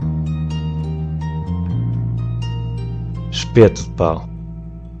Speto de pau.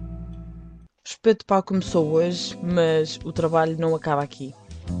 O Speto de Pau começou hoje, mas o trabalho não acaba aqui.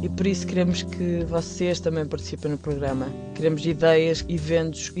 E por isso queremos que vocês também participem no programa. Queremos ideias,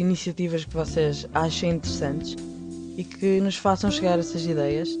 eventos, iniciativas que vocês achem interessantes e que nos façam chegar essas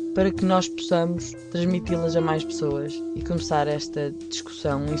ideias para que nós possamos transmiti-las a mais pessoas e começar esta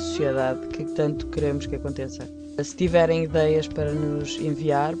discussão em sociedade que tanto queremos que aconteça. Se tiverem ideias para nos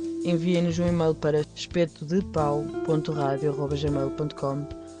enviar, enviem-nos um e-mail para espetodepau.radio@gmail.com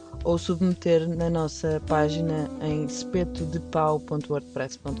ou submeter na nossa página em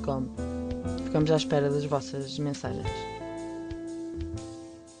spetodepau.wordpress.com. Ficamos à espera das vossas mensagens.